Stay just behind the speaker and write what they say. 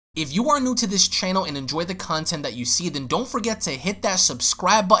If you are new to this channel and enjoy the content that you see, then don't forget to hit that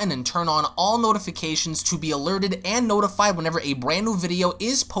subscribe button and turn on all notifications to be alerted and notified whenever a brand new video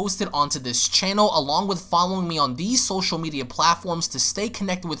is posted onto this channel, along with following me on these social media platforms to stay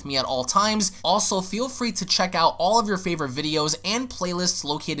connected with me at all times. Also, feel free to check out all of your favorite videos and playlists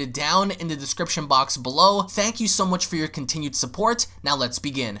located down in the description box below. Thank you so much for your continued support. Now let's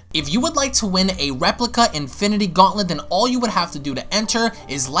begin. If you would like to win a replica Infinity Gauntlet, then all you would have to do to enter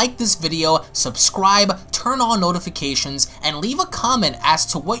is like this video, subscribe, turn on notifications, and leave a comment as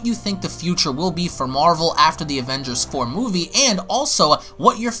to what you think the future will be for Marvel after the Avengers 4 movie, and also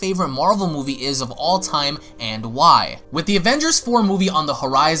what your favorite Marvel movie is of all time and why. With the Avengers 4 movie on the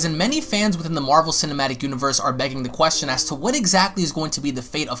horizon, many fans within the Marvel Cinematic Universe are begging the question as to what exactly is going to be the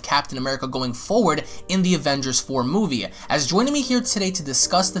fate of Captain America going forward in the Avengers 4 movie. As joining me here today to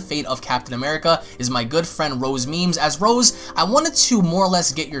discuss the fate of Captain America is my good friend Rose Memes. As Rose, I wanted to more or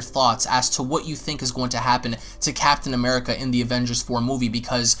less get your thoughts as to what you think is going to happen to Captain America in the Avengers 4 movie,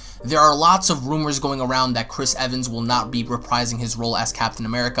 because there are lots of rumors going around that Chris Evans will not be reprising his role as Captain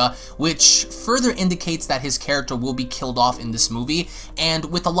America, which further indicates that his character will be killed off in this movie. And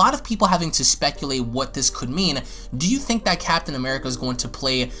with a lot of people having to speculate what this could mean, do you think that Captain America is going to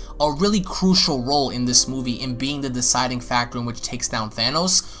play a really crucial role in this movie in being the deciding factor in which takes down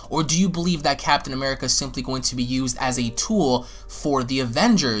Thanos? Or do you believe that Captain America is simply going to be used as a tool for the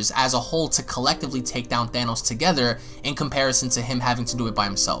Avengers as a whole to collectively take down Thanos together, in comparison to him having to do it by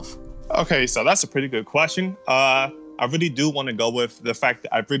himself? Okay, so that's a pretty good question. I really do want to go with the fact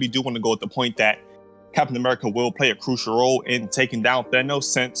that the point that Captain America will play a crucial role in taking down Thanos,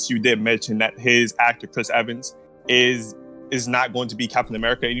 since you did mention that his actor Chris Evans is not going to be Captain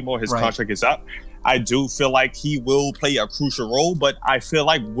America anymore. His contract is up. I do feel like he will play a crucial role, but I feel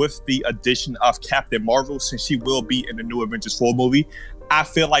like with the addition of Captain Marvel, since she will be in the new Avengers 4 movie, I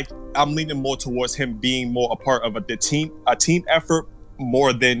feel like I'm leaning more towards him being more a part of a team effort,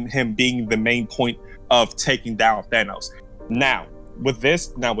 more than him being the main point of taking down Thanos. Now, with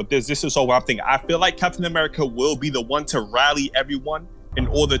this is so what I'm thinking. I feel like Captain America will be the one to rally everyone in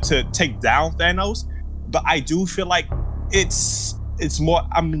order to take down Thanos, but I do feel like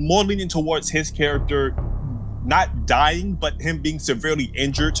I'm more leaning towards his character not dying, but him being severely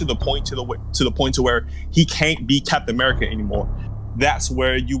injured to the point to where he can't be Captain America anymore. That's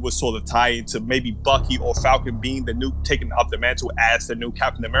where you would sort of tie into maybe Bucky or Falcon being taking up the mantle as the new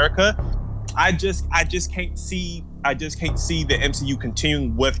Captain America. I just can't see the MCU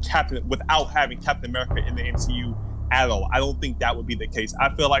continuing without having Captain America in the MCU at all. I don't think that would be the case.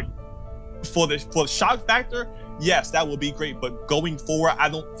 I feel like for the shock factor, yes, that would be great, but going forward, I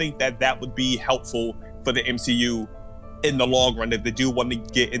don't think that would be helpful for the MCU in the long run, if they do want to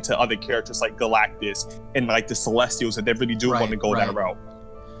get into other characters like Galactus and like the Celestials, and they really do want to go that route.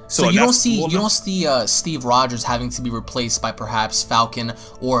 So you don't see Steve Rogers having to be replaced by perhaps Falcon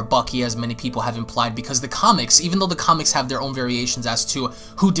or Bucky, as many people have implied, because the comics, even though the comics have their own variations as to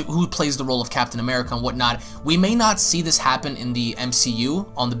who plays the role of Captain America and whatnot, we may not see this happen in the MCU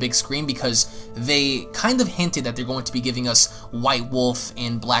on the big screen, because they kind of hinted that they're going to be giving us White Wolf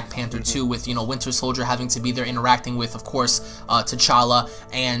and Black Panther 2, with, you know, Winter Soldier having to be there interacting with, of course, T'Challa,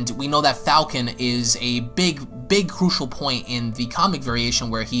 and we know that Falcon is a big crucial point in the comic variation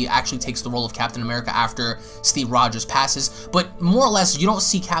where he actually takes the role of Captain America after Steve Rogers passes. But more or less, you don't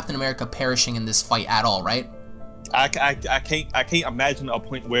see Captain America perishing in this fight at all, right? I can't imagine a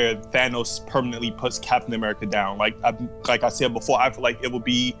point where Thanos permanently puts Captain America down. Like I said before, I feel like it will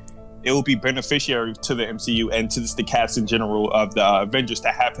be beneficiary to the MCU and to the cast in general of the Avengers to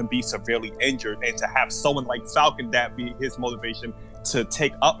have him be severely injured, and to have someone like Falcon that be his motivation to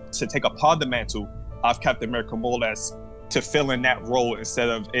take upon the mantle of Captain America, more or less, to fill in that role, instead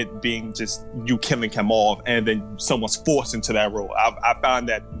of it being just you killing him off and then someone's forced into that role. I found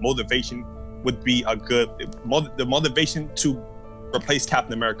that motivation would be the motivation to replace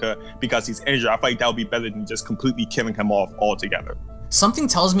Captain America because he's injured. I feel like that would be better than just completely killing him off altogether. Something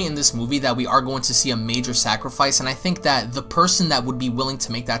tells me in this movie that we are going to see a major sacrifice, and I think that the person that would be willing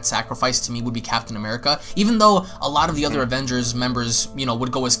to make that sacrifice to me would be Captain America, even though a lot of the other Avengers members, you know,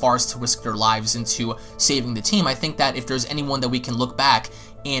 would go as far as to risk their lives into saving the team. I think that if there's anyone that we can look back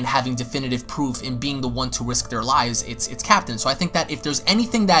and having definitive proof in being the one to risk their lives, it's Captain. So I think that if there's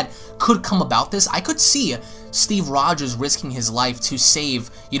anything that could come about this, I could see Steve Rogers risking his life to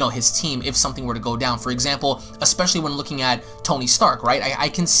save, you know, his team if something were to go down. For example, especially when looking at Tony Stark, right? I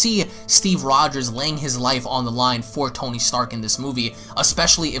can see Steve Rogers laying his life on the line for Tony Stark in this movie,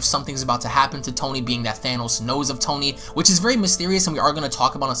 especially if something's about to happen to Tony, being that Thanos knows of Tony, which is very mysterious and we are going to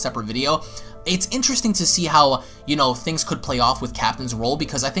talk about in a separate video. it's interesting to see how, you know, things could play off with Captain's role,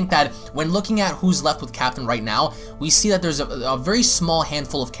 because I think that when looking at who's left with Captain right now, we see that there's a very small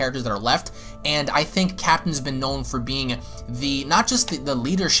handful of characters that are left, and I think Captain's been known for being the, not just the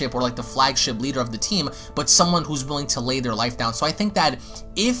leadership or like the flagship leader of the team, but someone who's willing to lay their life down. So I think that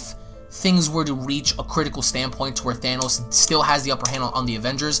if things were to reach a critical standpoint to where Thanos still has the upper hand on the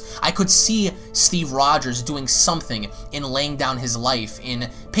Avengers, I could see Steve Rogers doing something in laying down his life, in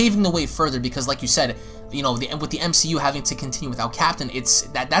paving the way further, because like you said, you know, with the MCU having to continue without Captain,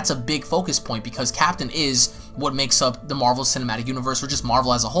 that's a big focus point, because Captain is what makes up the Marvel Cinematic Universe, or just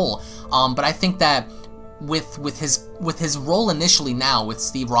Marvel as a whole. But I think that with his role initially now, with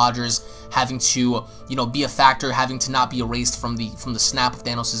Steve Rogers having to, you know, be a factor, having to not be erased from the snap of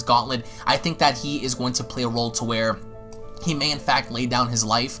Thanos' gauntlet, I think that he is going to play a role to where he may in fact lay down his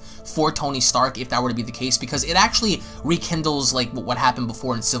life for Tony Stark, if that were to be the case, because it actually rekindles like what happened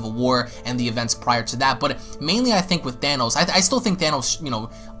before in Civil War and the events prior to that. But mainly I think with Thanos, I still think Thanos, you know,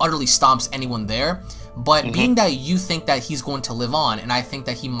 utterly stomps anyone there. But being that you think that he's going to live on, and I think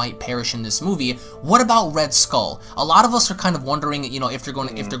that he might perish in this movie, what about Red Skull? A lot of us are kind of wondering, you know, if they're going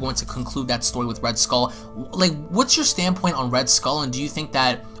to conclude that story with Red Skull. Like, what's your standpoint on Red Skull, and do you think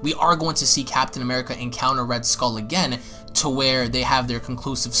that we are going to see Captain America encounter Red Skull again, to where they have their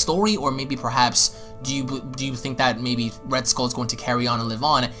conclusive story, or maybe perhaps do you think that maybe Red Skull is going to carry on and live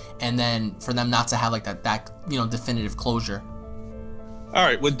on, and then for them not to have like that you know, definitive closure? All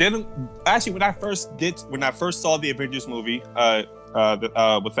right. Well, then, actually, when I first saw the Avengers movie,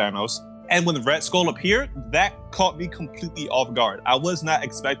 with Thanos, and when Red Skull appeared, that caught me completely off guard. I was not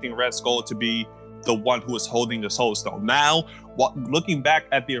expecting Red Skull to be the one who was holding the Soul Stone. Now, looking back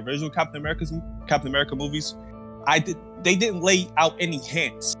at the original Captain America movies, they didn't lay out any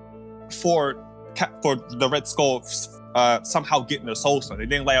hints for the Red Skull somehow getting the Soul Stone. They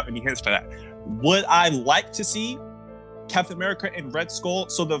didn't lay out any hints for that. Would I like to see Captain America and Red Skull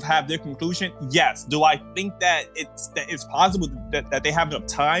sort of have their conclusion? Yes. Do I think that it's possible that they have enough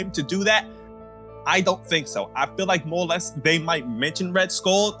time to do that? I don't think so. I feel like more or less they might mention Red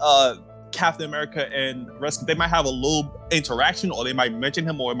Skull, Captain America and Red Skull. They might have a little interaction, or they might mention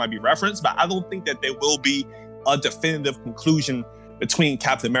him, or it might be referenced, but I don't think that there will be a definitive conclusion between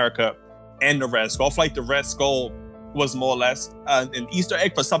Captain America and the Red Skull. I feel like the Red Skull was more or less an Easter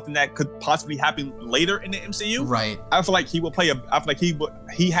egg for something that could possibly happen later in the MCU. Right. I feel like he will play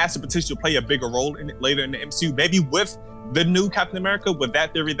he has the potential to play a bigger role later in the MCU. Maybe with the new Captain America, with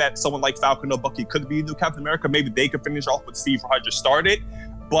that theory that someone like Falcon or Bucky could be a new Captain America, maybe they could finish off what Steve Rogers started.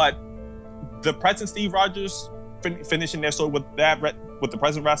 But the present Steve Rogers finishing their story with the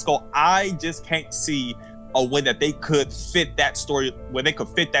present Red Skull, I just can't see a way that they could fit that story, where they could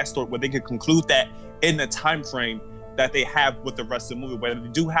conclude that in the time frame that they have with the rest of the movie, where they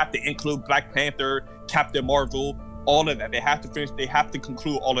do have to include Black Panther, Captain Marvel, all of that. They have to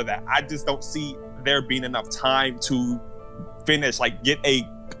conclude all of that. I just don't see there being enough time to finish, like get a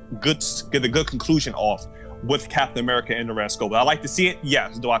good conclusion off with Captain America and the Red Skull. Would I like to see it?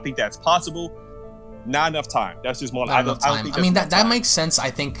 Yes. Do I think that's possible? Not enough time. That's just more. I don't think I mean, that makes sense.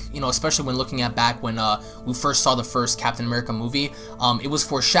 I think, you know, especially when looking at back when we first saw the first Captain America movie, it was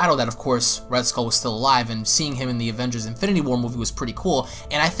foreshadowed that, of course, Red Skull was still alive, and seeing him in the Avengers Infinity War movie was pretty cool.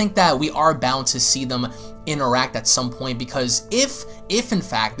 And I think that we are bound to see them interact at some point, because if in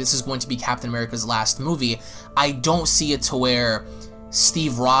fact this is going to be Captain America's last movie, I don't see it to where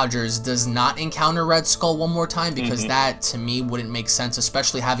Steve Rogers does not encounter Red Skull one more time, because that to me wouldn't make sense,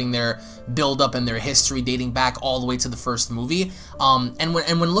 especially having their build up and their history dating back all the way to the first movie. And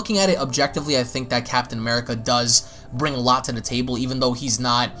when looking at it objectively, I think that Captain America does bring a lot to the table, even though he's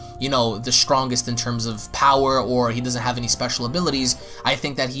not, you know, the strongest in terms of power, or he doesn't have any special abilities. I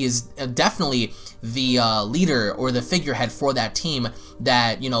think that he is definitely the leader or the figurehead for that team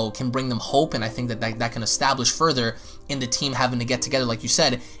that, you know, can bring them hope, and I think that can establish further in the team having to get together, like you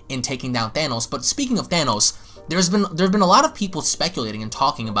said, in taking down Thanos. But speaking of Thanos, there's been a lot of people speculating and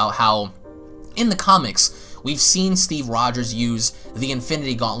talking about how in the comics we've seen Steve Rogers use the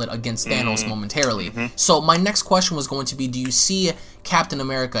Infinity Gauntlet against Thanos momentarily. So my next question was going to be, do you see Captain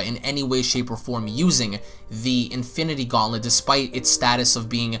America in any way, shape, or form using the Infinity Gauntlet, despite its status of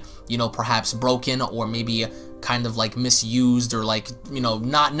being, you know, perhaps broken, or maybe kind of like misused, or like, you know,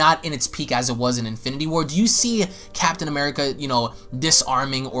 not in its peak as it was in Infinity War? Do you see Captain America, you know,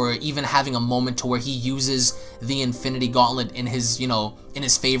 disarming, or even having a moment to where he uses the Infinity Gauntlet in his, you know, in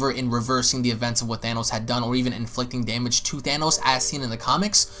his favor, in reversing the events of what Thanos had done, or even inflicting damage to Thanos as seen in the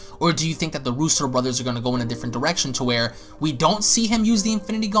comics? Or do you think that the Russo brothers are going to go in a different direction, to where we don't see him use the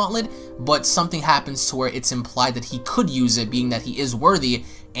Infinity Gauntlet, but something happens to where it's implied that he could use it, being that he is worthy,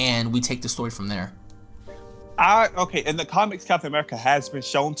 and we take the story from there. Okay, in the comics, Captain America has been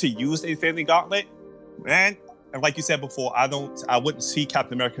shown to use the Infinity Gauntlet, and like you said before, I wouldn't see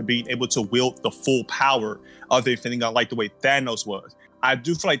Captain America being able to wield the full power of the Infinity Gauntlet like the way Thanos was. I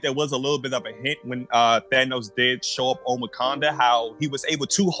do feel like there was a little bit of a hint when Thanos did show up on Wakanda, how he was able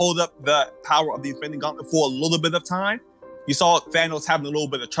to hold up the power of the Infinity Gauntlet for a little bit of time. You saw Thanos having a little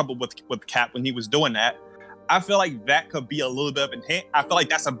bit of trouble with Cap when he was doing that. I feel like that could be a little bit of a hint. I feel like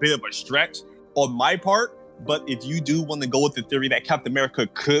that's a bit of a stretch on my part. But if you do want to go with the theory that Captain America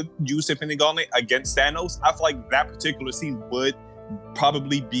could use Infinity Gauntlet against Thanos, I feel like that particular scene would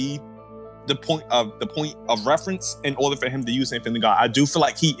probably be the point of reference in order for him to use Infinity Gauntlet. I do feel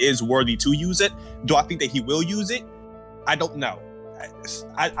like he is worthy to use it. Do I think that he will use it? I don't know.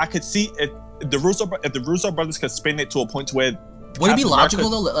 I could see if the Russo brothers could spin it to a point to where. Would it be logical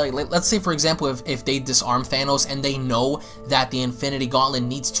though? Like, let's say, for example, if they disarm Thanos and they know that the Infinity Gauntlet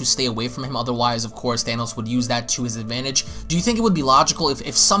needs to stay away from him, otherwise, of course, Thanos would use that to his advantage. Do you think it would be logical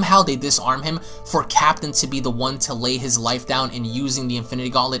if somehow they disarm him for Captain to be the one to lay his life down in using the Infinity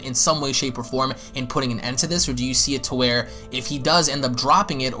Gauntlet in some way, shape, or form in putting an end to this? Or do you see it to where if he does end up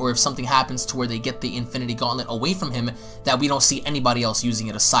dropping it, or if something happens to where they get the Infinity Gauntlet away from him, that we don't see anybody else using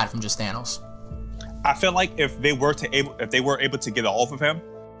it aside from just Thanos? I feel like if they were able to get it off of him,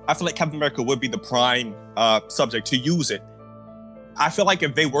 I feel like Captain America would be the prime subject to use it. I feel like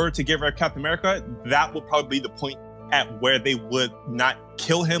if they were to get rid of Captain America, that would probably be the point at where they would not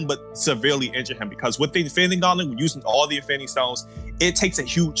kill him, but severely injure him. Because with the Infinity Gauntlet, using all the Infinity Stones, it takes a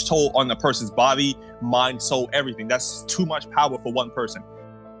huge toll on the person's body, mind, soul, everything. That's too much power for one person.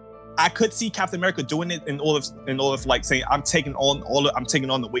 I could see Captain America doing it in order of like saying, I'm taking on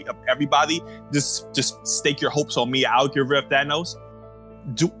the weight of everybody. Just stake your hopes on me. I'll get rid of Thanos.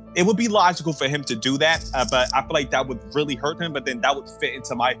 It would be logical for him to do that, but I feel like that would really hurt him. But then that would fit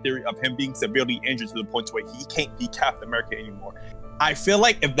into my theory of him being severely injured to the point where he can't be Captain America anymore. I feel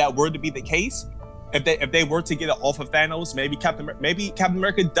like if that were to be the case, if they were to get it off of Thanos, maybe Captain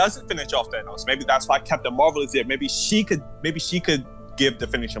America doesn't finish off Thanos. Maybe that's why Captain Marvel is there. Maybe she could give the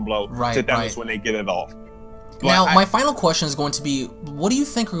finishing blow to Thanos when they get it off. But now, my final question is going to be, what do you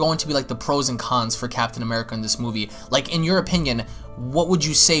think are going to be like the pros and cons for Captain America in this movie? Like, in your opinion, what would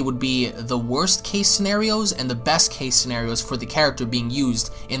you say would be the worst case scenarios and the best case scenarios for the character being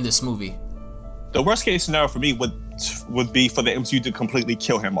used in this movie? The worst case scenario for me would be for the MCU to completely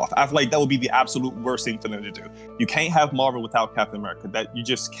kill him off. I feel like that would be the absolute worst thing for them to do. You can't have Marvel without Captain America. That you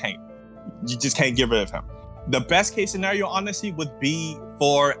just can't. You just can't get rid of him. The best case scenario, honestly, would be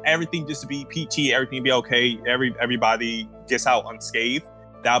for everything just to be peachy, everything to be okay, everybody gets out unscathed.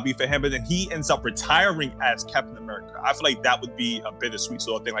 That would be for him, but then he ends up retiring as Captain America. I feel like that would be a bittersweet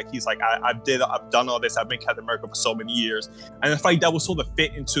sort of thing. Like, he's like, I've done all this, I've been Captain America for so many years. And I feel like that would sort of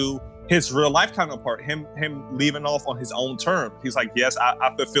fit into his real life counterpart, him leaving off on his own terms. He's like, yes,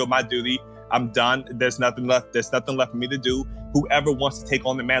 I fulfilled my duty. I'm done. There's nothing left for me to do. Whoever wants to take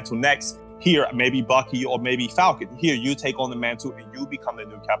on the mantle next, here, maybe Bucky or maybe Falcon. Here, you take on the mantle and you become the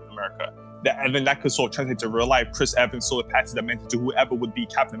new Captain America. And then that could sort of translate to real life. Chris Evans sort of passes the mantle to whoever would be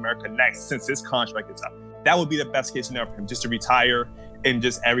Captain America next, since his contract is up. That would be the best case scenario for him, just to retire and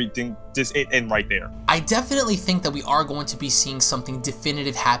just everything, just end right there. I definitely think that we are going to be seeing something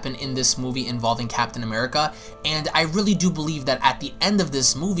definitive happen in this movie involving Captain America, and I really do believe that at the end of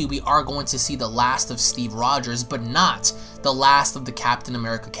this movie, we are going to see the last of Steve Rogers, but not the last of the Captain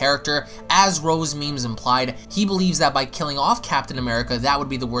America character. As Rose Memes implied, he believes that by killing off Captain America, that would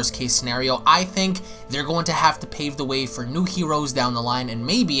be the worst case scenario. I think they're going to have to pave the way for new heroes down the line, and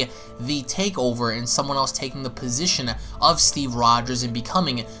maybe the takeover and someone else taking the position of Steve Rogers and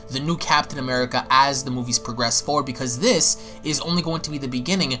becoming the new Captain America as the movies progress forward, because this is only going to be the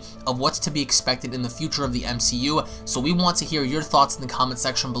beginning of what's to be expected in the future of the MCU. So we want to hear your thoughts in the comment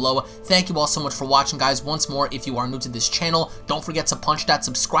section below. Thank you all so much for watching, guys. Once more, if you are new to this channel, don't forget to punch that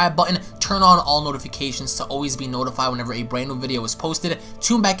subscribe button, turn on all notifications to always be notified whenever a brand new video is posted.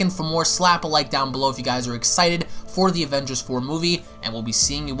 Tune back in for more, slap a like down below if you guys are excited for the Avengers 4 movie, and we'll be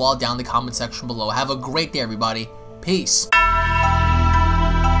seeing you all down in the comment section below. Have a great day, everybody. Peace.